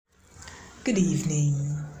Good evening.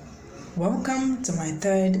 Welcome to my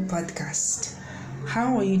third podcast.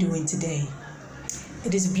 How are you doing today?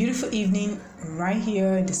 It is a beautiful evening right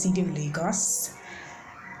here in the city of Lagos,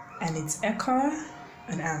 and it's Echo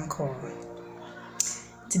and Anchor.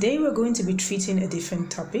 Today we're going to be treating a different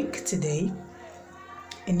topic today,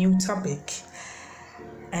 a new topic,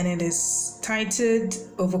 and it is titled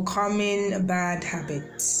Overcoming Bad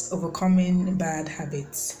Habits. Overcoming Bad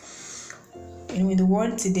Habits. In the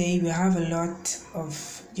world today, we have a lot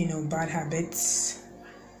of, bad habits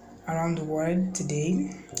around the world today,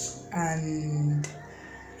 and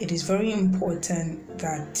it is very important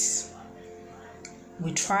that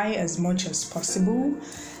we try as much as possible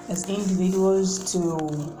as individuals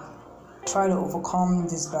to try to overcome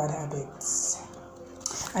these bad habits.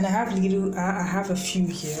 And I have a few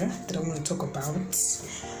here that I want to talk about.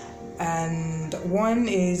 And one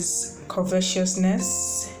is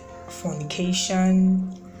covetousness, fornication,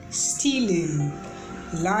 stealing,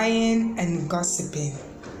 lying, and gossiping.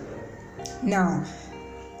 Now,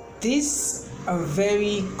 these are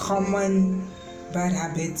very common bad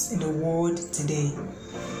habits in the world today.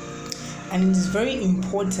 And it is very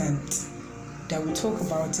important that we talk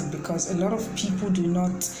about it because a lot of people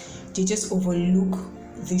they just overlook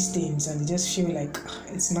these things and they just feel like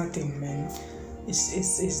it's nothing, man.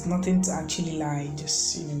 It's nothing to actually lie.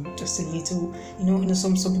 Just a little.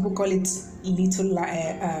 Some people call it little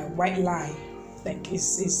lie, white lie. Like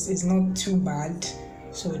it's not too bad,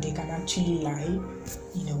 so they can actually lie.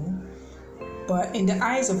 But in the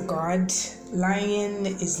eyes of God, lying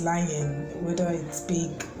is lying, whether it's big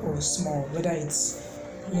or small, whether it's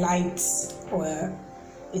light or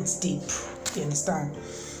it's deep. You understand?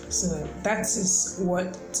 So that is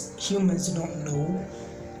what humans don't know.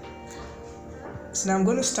 So now I'm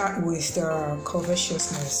going to start with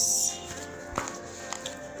covetousness.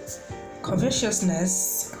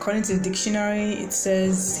 Covetousness, according to the dictionary, it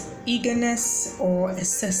says eagerness or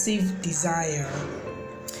excessive desire,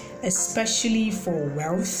 especially for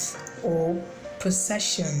wealth or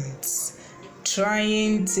possessions,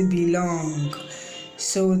 trying to belong.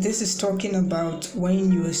 So this is talking about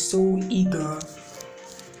when you are so eager,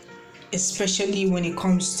 especially when it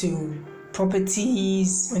comes to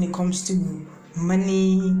properties, when it comes to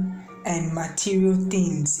money and material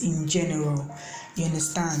things in general. You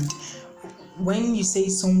understand? When you say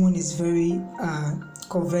someone is very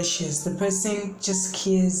covetous, the person just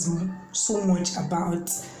cares so much about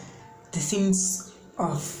the things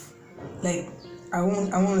of, like, I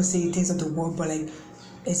want to say things of the world, but like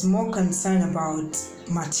it's more concerned about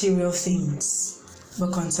material things. More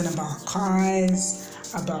concerned about cars,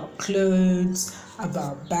 about clothes,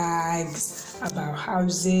 about bags, about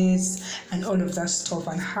houses, and all of that stuff,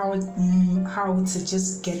 and how to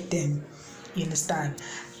just get them. You understand?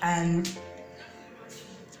 And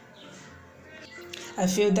I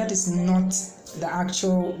feel that is not the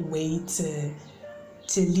actual way to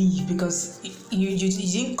live, because you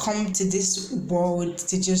didn't come to this world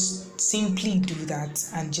to just simply do that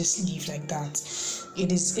and just live like that.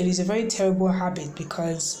 It is a very terrible habit,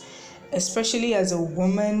 because especially as a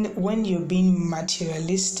woman, when you're being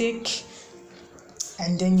materialistic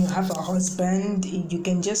and then you have a husband, you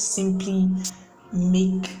can just simply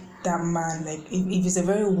make that man, like if he's a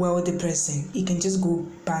very wealthy person, he can just go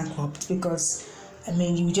bankrupt, because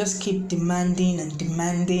you just keep demanding and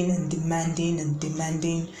demanding and demanding and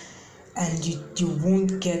demanding, and you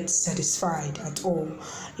won't get satisfied at all.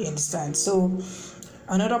 You understand? So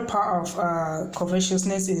another part of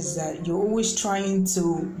covetousness is that you're always trying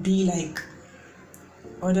to be like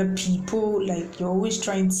other people. Like you're always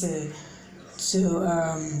trying to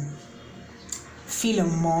feel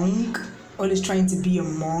among, always trying to be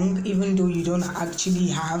among, even though you don't actually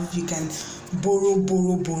have. You can borrow, do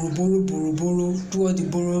all the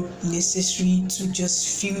borrow necessary to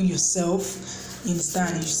just feel yourself. You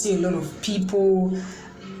understand? You see a lot of people.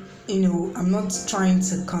 I'm not trying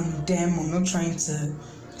to condemn, I'm not trying to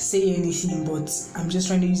say anything, but I'm just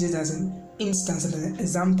trying to use it as an instance, as an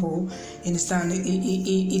example. You understand?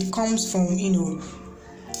 It comes from,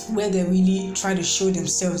 where they really try to show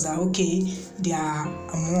themselves that, okay, they are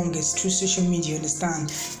among us through social media, you understand?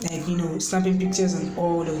 Like, snapping pictures and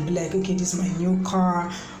all, they'll be like, okay, this is my new car,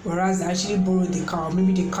 whereas they actually borrowed the car.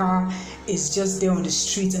 Maybe the car is just there on the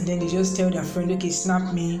street, and then they just tell their friend, okay,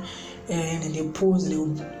 snap me, and then they post,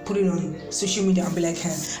 they'll put it on social media and be like,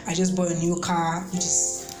 hey, I just bought a new car, which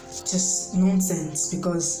is just nonsense,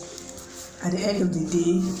 because at the end of the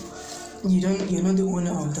day, you're not the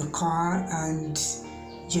owner of the car, and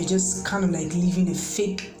you're just kind of like living a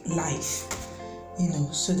fake life.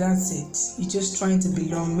 So that's it. You're just trying to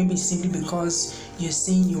belong, maybe simply because you're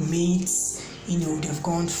seeing your mates, they've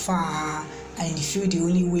gone far, and you feel the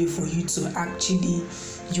only way for you to actually,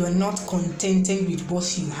 you are not contented with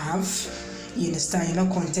what you have. You understand? You're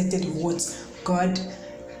not contented with what God,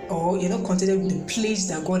 or you're not contented with the place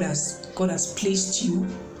that God has placed you.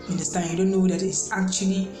 You understand? You don't know that it's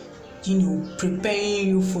actually, preparing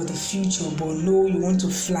you for the future, but no, you want to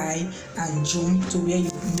fly and jump to where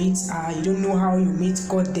your mates are. You don't know how your mates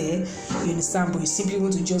got there. You understand? But you simply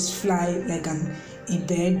want to just fly like a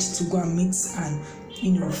bird to go and meet and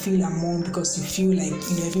feel among, because you feel like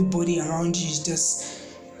everybody around you is just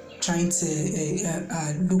trying to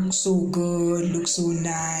look so good, look so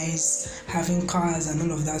nice, having cars and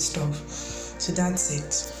all of that stuff. So that's it.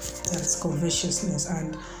 That's covetousness,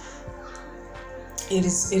 and it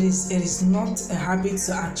is not a habit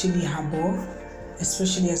to actually harbor,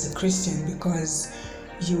 especially as a Christian, because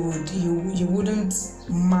you wouldn't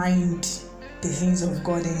mind the things of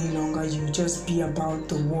God any longer. You just be about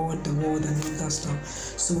the world and all that stuff.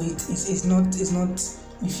 So it's not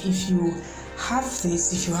if you have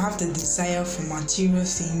this, if you have the desire for material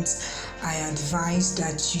things, I advise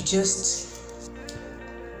that you just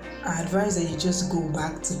go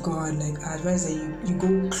back to God. I advise that you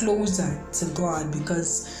go closer to God,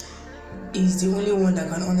 because He's the only one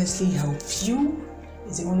that can honestly help you.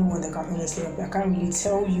 He's the only one that can honestly help you. I can't really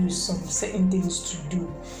tell you some certain things to do,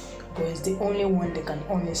 but it's the only one that can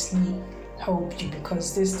honestly help you,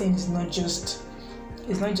 because this thing is not just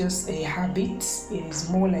a habit. It is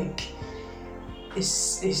more like it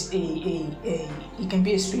can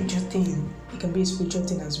be a spiritual thing. It can be a spiritual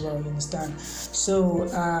thing as well, you understand? So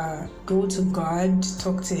go to God,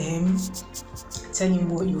 talk to Him, tell Him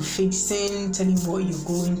what you're facing, tell Him what you're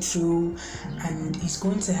going through, and He's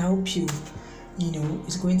going to help you.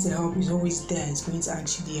 He's going to help. He's always there. He's going to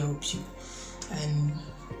actually help you. And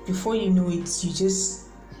before you know it, you just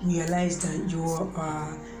realize that you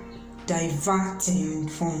are diverting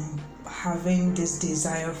from having this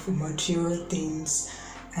desire for material things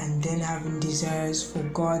and then having desires for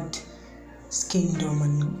God's kingdom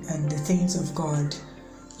and the things of God.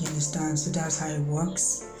 You understand? So that's how it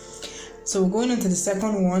works. So we're going on to the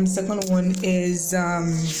second one. The second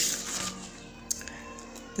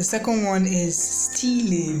one is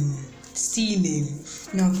stealing.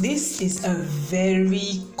 Now this is a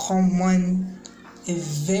very common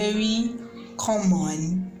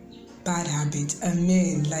bad habit. I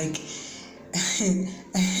mean,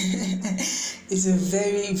 it's a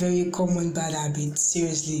very, very common bad habit,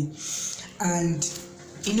 seriously. And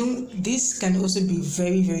this can also be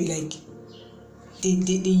very, very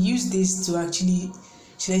they use this to actually,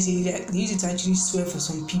 should I say, they use it to actually swear for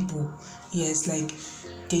some people. Yes, they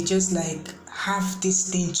just have this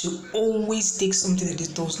thing to always take something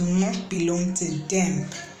that does not belong to them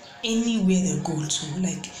anywhere they go to.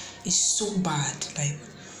 It's so bad.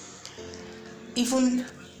 Even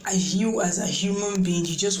as you as a human being,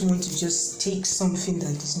 you just want to just take something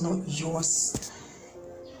that is not yours.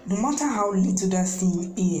 No matter how little that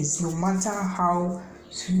thing is, no matter how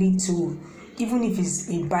little, even if it's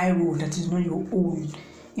a biro that is not your own,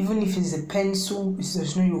 even if it's a pencil that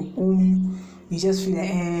is not your own, you just feel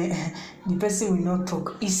the person will not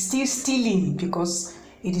talk. It's still stealing because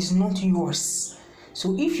it is not yours.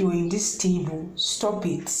 So if you're in this table, stop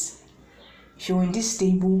it. If you're in this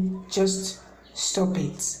table, just stop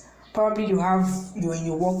it. Probably you're in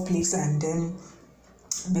your workplace, and then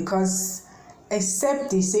because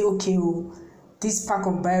except they say, okay, this pack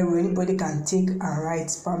of biro anybody can take and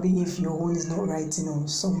write, probably if your own is not writing or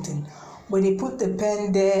something. But they put the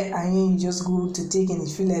pen there and then you just go to take, and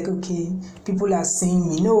you feel like, okay, people are seeing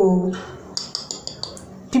me. No,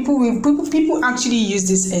 people actually use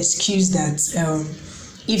this excuse that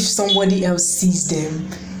if somebody else sees them,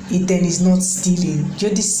 it then is not stealing.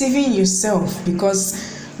 You're deceiving yourself, because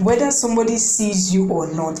whether somebody sees you or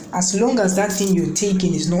not, as long as that thing you're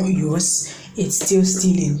taking is not yours, it's still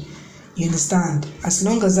stealing. You understand? As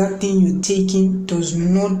long as that thing you're taking does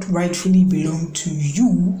not rightfully belong to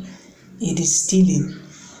you, it is stealing.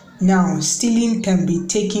 Now, stealing can be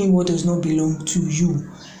taking what does not belong to you.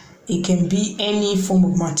 It can be any form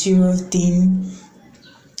of material thing.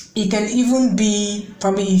 It can even be,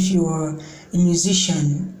 probably if you're a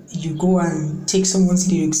musician, you go and take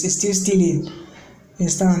someone's lyrics, it's still stealing. You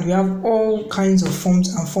understand? We have all kinds of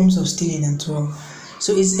forms of stealing as well.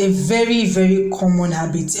 So it's a very, very common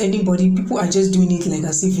habit. People are just doing it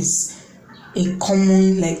as if it's a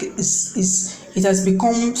common, it has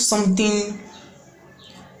become something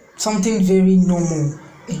very normal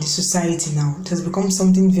in the society now. It has become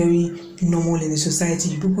something very normal in the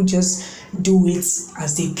society. People just do it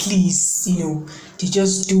as they please, They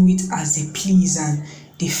just do it as they please, and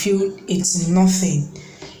they feel it's nothing.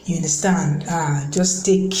 You understand? Just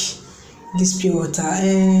take this pure water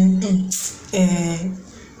and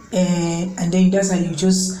then that's how you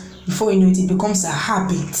just, before you know it, it becomes a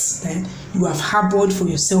habit that you have harbored for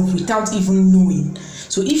yourself without even knowing.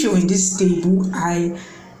 So if you're in this stable, I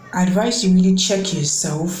advise you really check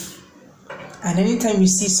yourself, and anytime you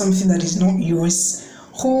see something that is not yours,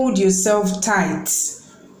 hold yourself tight,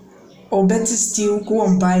 or better still, go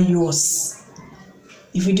and buy yours.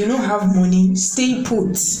 If you do not have money, stay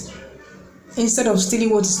put instead of stealing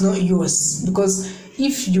what is not yours, because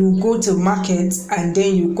if you go to market and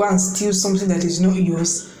then you go and steal something that is not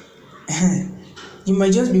yours, you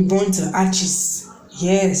might just be born to ashes.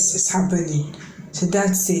 Yes, it's happening. So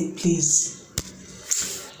that's it, please.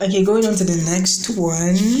 Okay, going on to the next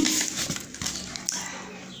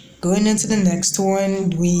one.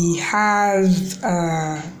 We have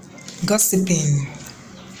gossiping.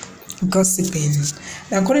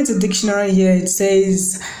 Now, according to the dictionary here, it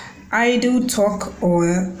says idle talk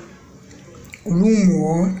or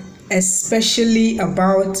rumor, especially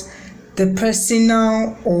about the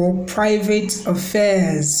personal or private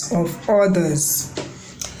affairs of others.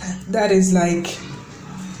 That is like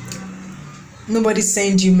nobody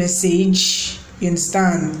sent you message, you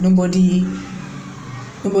understand? Nobody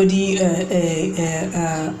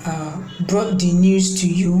brought the news to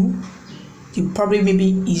you. You probably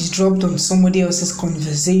maybe eavesdropped on somebody else's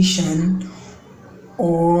conversation,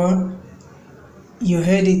 or you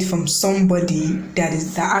heard it from somebody that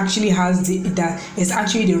is actually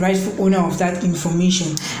the rightful owner of that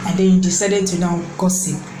information, and then you decided to now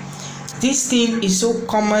gossip. This thing is so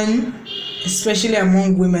common, especially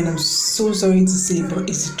among women. I'm so sorry to say, but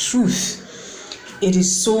it's the truth. It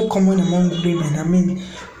is so common among women. I mean,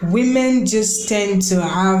 women just tend to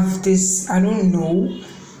have this, I don't know,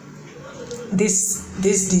 this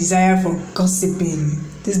desire for gossiping,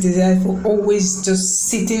 this desire for always just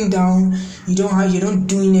sitting down. You're not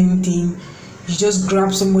doing anything. You just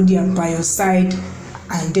grab somebody up by your side,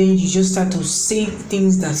 and then you just start to say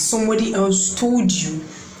things that somebody else told you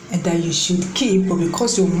and that you should keep, but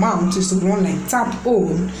because your mouth is the one like tap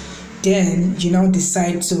on, then you now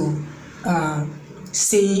decide to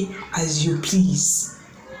say as you please.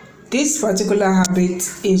 This particular habit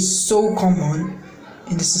is so common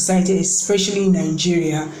in the society, especially in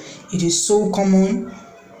Nigeria. It is so common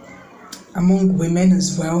among women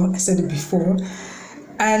as well. I said it before.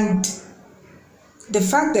 And the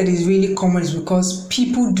fact that it's really common is because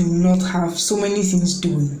people do not have so many things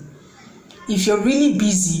doing. If you're really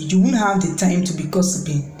busy, you won't have the time to be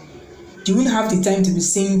gossiping. You won't have the time to be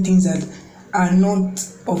saying things that are not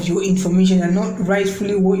of your information and not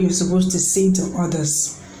rightfully what you're supposed to say to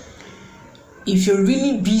others. If you're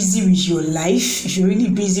really busy with your life, if you're really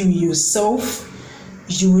busy with yourself,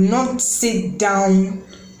 you will not sit down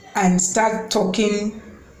and start talking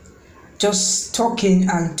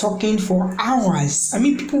for hours. I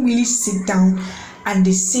mean, people really sit down and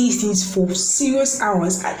they say things for serious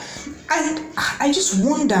hours. And I just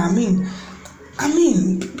wonder, I mean,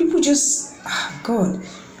 people just, God,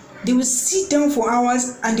 they will sit down for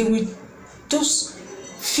hours and they will just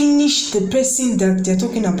finish the person that they're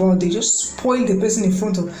talking about. They just spoil the person in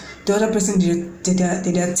front of the other person that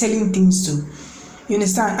they are telling things to. You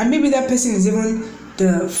understand? And maybe that person is even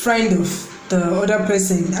the friend of the other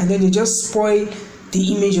person, and then they just spoil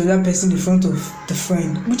the image of that person in front of the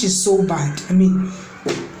friend, which is so bad. I mean,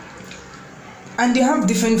 and they have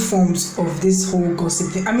different forms of this whole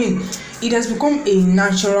gossip thing. I mean, it has become a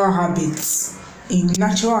natural habit in the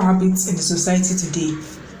society today.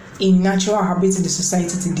 In I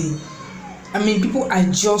mean, people are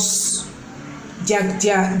just they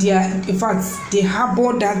are they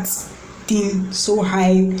harbor that thing so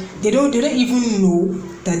high. They don't even know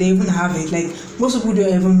that they even have it. Like, most people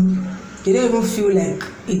don't even feel like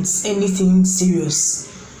it's anything serious.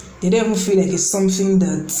 They don't even feel like it's something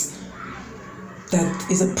that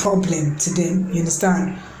is a problem to them. You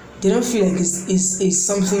understand? They don't feel like it's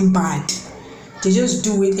something bad. They just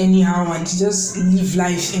do it anyhow and just live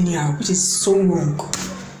life anyhow, which is so wrong.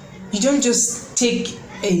 You don't just take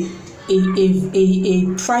a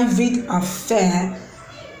private affair,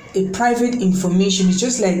 a private information. It's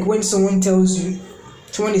just like when someone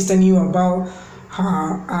is telling you about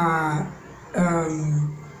her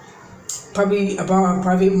probably about a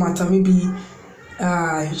private matter. Maybe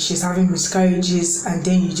she's having miscarriages, and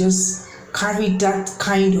then you just carry that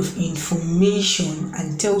kind of information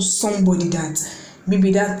and tell somebody that maybe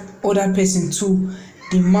that other person too,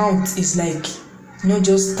 the mouth is like not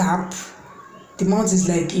just tap, the mouth is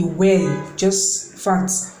like a well, just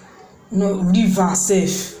facts, river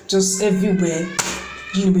safe, just everywhere.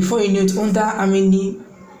 Before you know it, under how many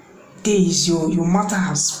days, your matter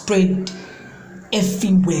has spread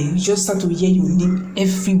everywhere. You just start to hear your name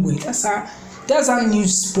everywhere. That's how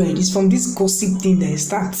news spread. It's from this gossip thing that it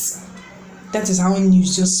starts. That is how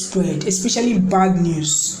news just spread, especially bad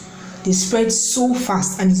news. They spread so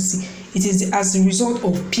fast, and it is as a result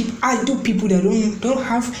of people that don't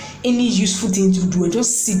have any useful thing to do and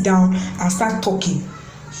just sit down and start talking.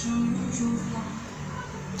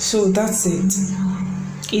 So that's it.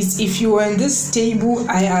 If you are in this table,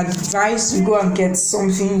 I advise you go and get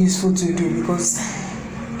something useful to do, because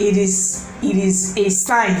it is a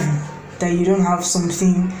sign that you don't have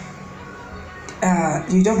something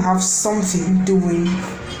doing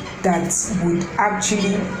that would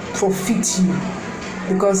actually profit you,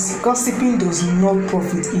 because gossiping does not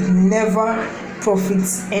profit. It never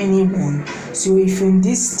profits anyone. So if you're in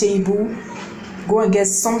this table, go and get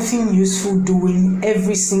something useful doing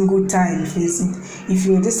every single time. If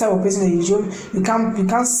you're this type of person that you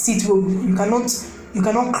can't sit, you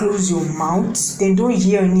cannot close your mouth, then don't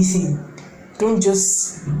hear anything. Don't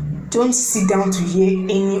sit down to hear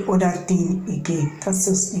any other thing again. That's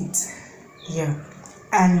just it. Yeah.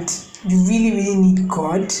 And you really need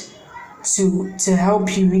God to help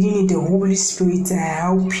you. You really need the Holy Spirit to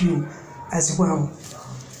help you as well.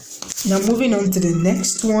 Now moving on to the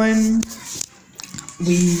next one,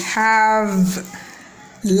 we have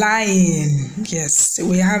lying. Yes,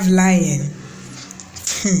 we have lying.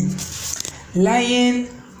 Lying,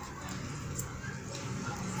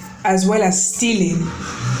 as well as stealing,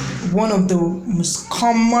 one of the most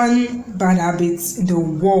common bad habits in the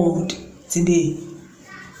world today.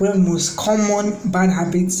 One of the most common bad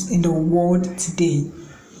habits in the world today.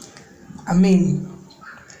 I mean,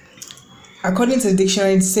 according to the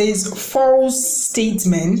dictionary, it says false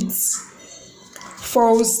statements,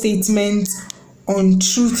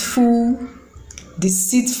 untruthful,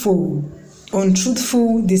 deceitful.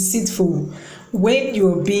 When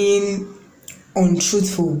you're being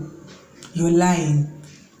untruthful, you're lying.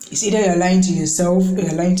 It's either you're lying to yourself or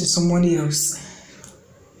you're lying to someone else.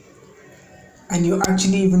 And you're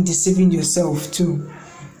actually even deceiving yourself too.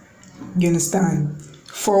 You understand?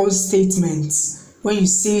 False statements. When you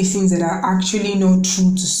say things that are actually not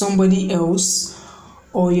true to somebody else,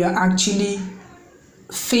 or you're actually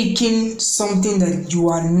faking something that you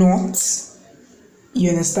are not.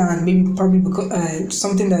 You understand? Probably because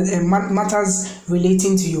something that matters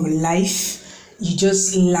relating to your life. You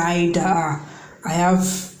just lie that I have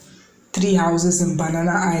 3 houses in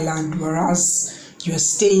Banana Island, whereas you're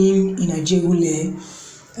staying in Ajegule,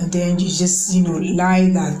 and then you just lie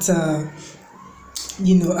that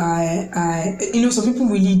some people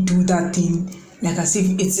really do that thing like as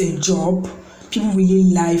if it's a job. People really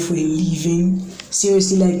lie for a living.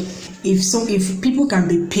 Seriously, like if people can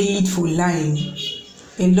be paid for lying,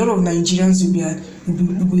 a lot of Nigerians will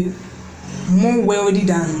be more wealthy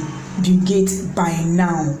than Bill Gates by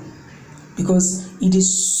now, because it is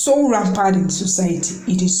so rampant in society.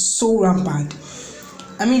 It is so rampant.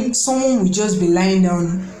 I mean, someone will just be lying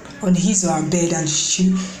down on his or her bed, and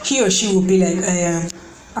he or she will be like,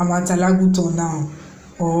 I'm at Alaguto now,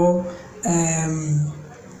 or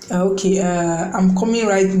I'm coming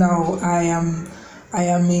right now. I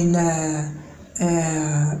am in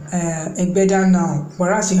Egbeda now.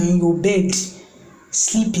 Whereas you're in your bed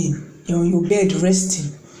sleeping, you're on your bed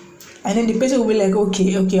resting, and then the person will be like,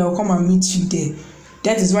 okay, I'll come and meet you there.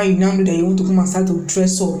 That is why you now know that you want to come and start to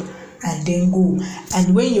dress up and then go.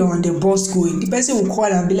 And when you're on the bus going, the person will call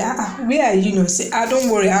and be like, where are you? Say, don't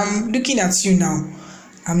worry, I'm looking at you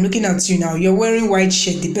now. You're wearing white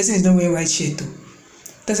shirt. The person is not wearing white shirt too.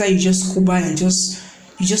 That's how you just go by and you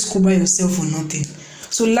just go by yourself for nothing.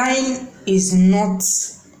 So lying is not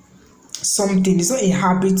something, it's not a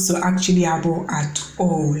habit to actually harbor at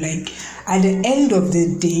all. Like at the end of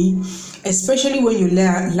the day, especially when you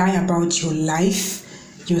lie about your life,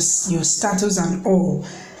 your status and all,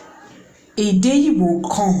 a day will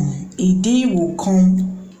come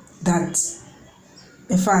that,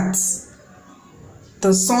 in fact,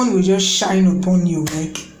 the sun will just shine upon you,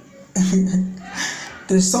 like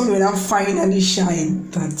the sun will now finally shine,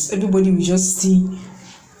 that everybody will just see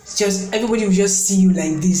you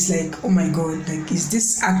like this, like, oh my God, like, is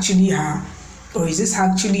this actually her, or is this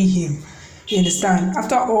actually him? You understand?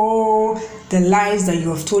 After all the lies that you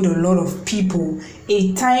have told a lot of people,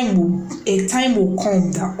 a time will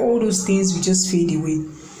come that all those things will just fade away.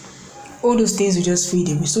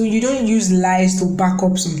 So you don't use lies to back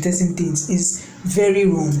up some certain things. It's very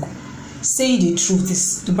wrong. Say the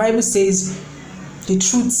truth. The Bible says the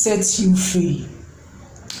truth sets you free.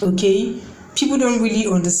 Okay? people don't really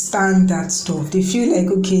understand that stuff. They feel like,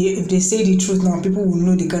 okay, if they say the truth now, people will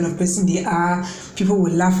know the kind of person they are, people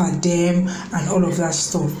will laugh at them and all of that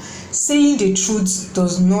stuff. Saying the truth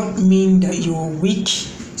does not mean that you're weak.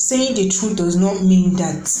 Saying the truth does not mean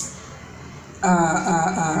that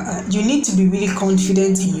you need to be really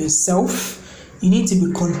confident in yourself. You need to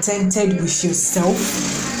be contented with yourself.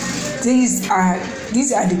 These are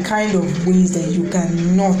the kind of ways that you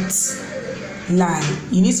cannot lie.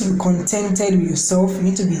 You need to be contented with yourself. You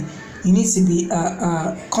need to be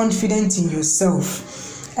confident in yourself.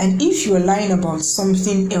 And if you're lying about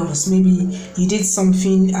something else, maybe you did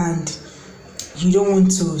something and you don't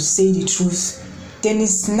want to say the truth, then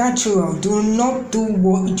it's natural. Do not do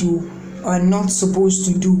what you are not supposed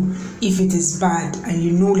to do if it is bad and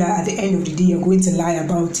you know that at the end of the day you're going to lie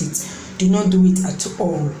about it. Do not do it at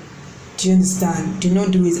all. Do you understand? Do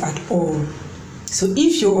not do it at all. So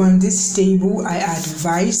if you're on this table, I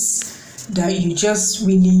advise that you just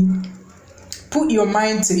really put your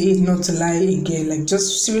mind to it, not to lie again. Like,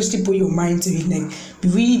 just seriously put your mind to it. Like,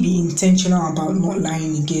 be intentional about not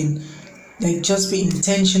lying again. Like, just be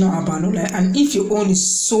intentional about not lying. And if your own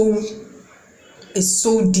is so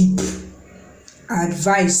deep, I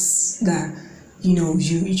advise that you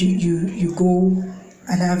go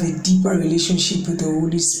and have a deeper relationship with the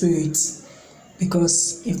Holy Spirit.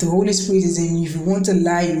 Because if the Holy Spirit is in you, if you want to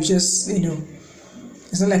lie, you just,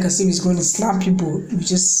 it's not like as if it's going to slap you, but you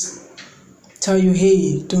just tell you,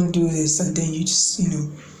 hey, don't do this. And then you just,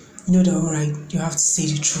 know that, all right, you have to say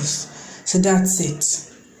the truth. So that's it.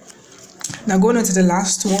 Now, going on to the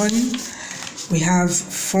last one, we have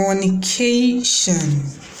fornication.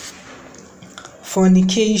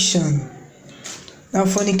 Fornication. Now,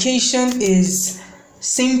 fornication is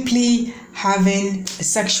simply having a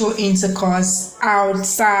sexual intercourse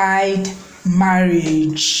outside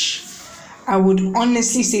marriage. I would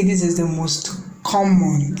honestly say this is the most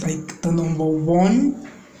common, like the number one.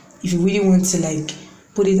 If you really want to like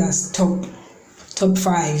put it as top 5,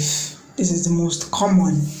 this is the most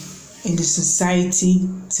common in the society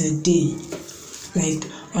today. Like,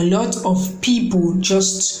 a lot of people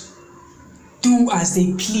just do as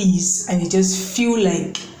they please, and they just feel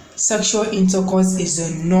like sexual intercourse is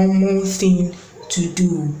a normal thing to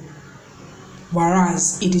do,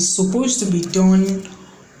 whereas it is supposed to be done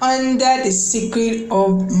under the secret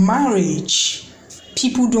of marriage.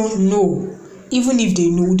 People don't know. Even if they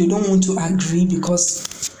know, they don't want to agree because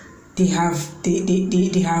they have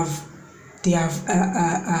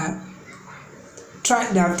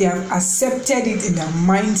accepted it in their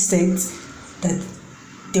mindset that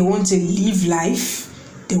they want to live life.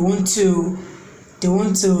 They want to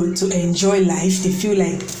enjoy life. They feel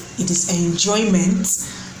like it is enjoyment,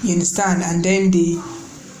 you understand? And then they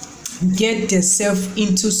get themselves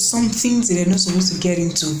into some things that they're not supposed to get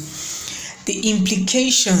into. The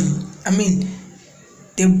implication,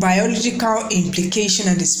 the biological implication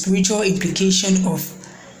and the spiritual implication of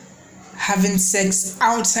having sex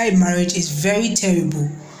outside marriage is very terrible.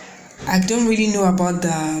 I don't really know about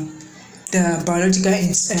the biological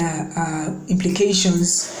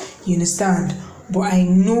implications, you understand? But I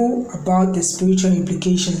know about the spiritual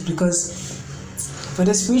implications, because for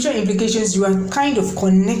the spiritual implications, you are kind of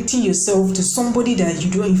connecting yourself to somebody that you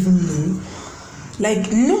don't even know.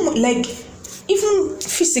 Even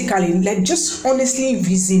physically, like, just honestly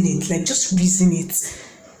reason it. Like, just reason it.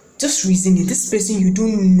 Just reason it. This person, you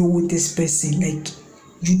don't know this person. Like,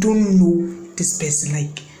 you don't know this person.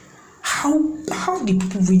 Like, how do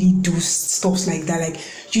people really do stuff like that? Like,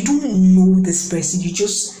 you don't know this person. You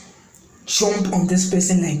just jump on this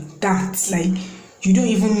person like that. Like, you don't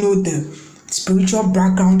even know the spiritual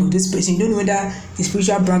background of this person. You don't know whether the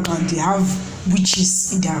spiritual background, they have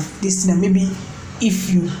witches in their this thing. And maybe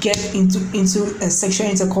if you get into a sexual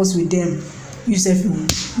intercourse with them, you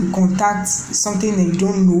contact something that you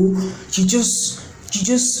don't know. You just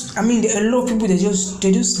there are a lot of people that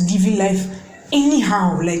they're just living life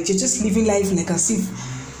anyhow. Like, they're just living life like as if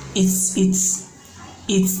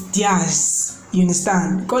it's theirs. You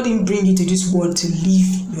understand? God didn't bring you to this world to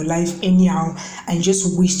live your life anyhow and just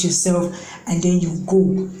waste yourself and then you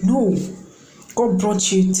go. No. God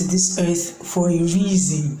brought you to this earth for a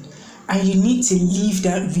reason, and you need to live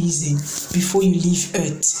that reason before you leave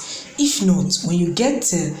earth. If not, when you get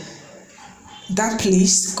to that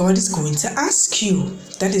place, God is going to ask you.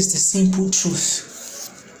 That is the simple truth.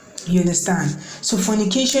 You understand? So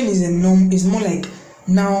fornication is more like,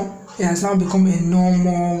 now it has now become a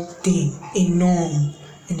normal thing, a norm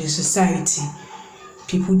in the society.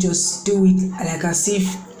 People just do it like as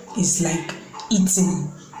if it's like eating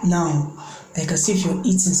now, like as if you're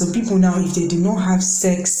eating. So people now, if they do not have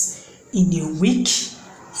sex in a week,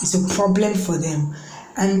 is a problem for them.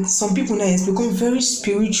 And some people now it's become very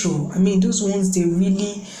spiritual. I mean, those ones they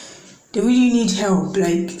really need help,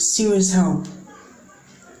 like serious help,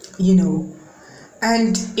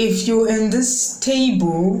 And if you're in this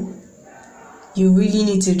table, you really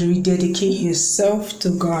need to rededicate yourself to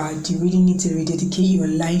God. You really need to rededicate your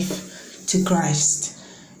life to Christ.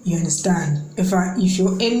 You understand? If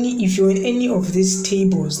you're in any of these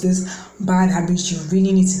tables, this bad habits, you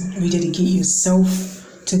really need to rededicate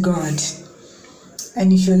yourself to God.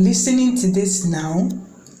 And if you're listening to this now,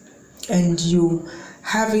 and you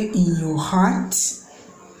have it in your heart,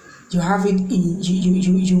 you have it in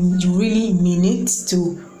you really mean it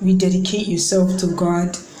to rededicate yourself to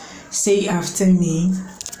God, say after me.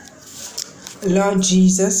 Lord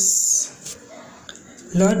Jesus,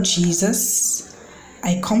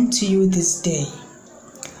 I come to you this day.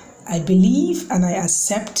 I believe and I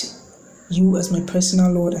accept you as my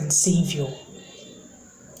personal Lord and Savior.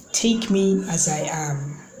 Take me as I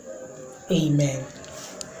am. Amen.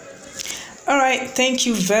 All right, thank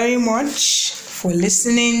you very much for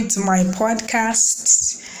listening to my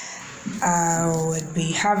podcast. I will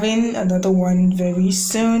be having another one very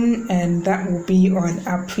soon, and that will be on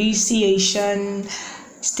appreciation.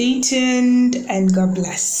 Stay tuned and God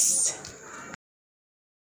bless.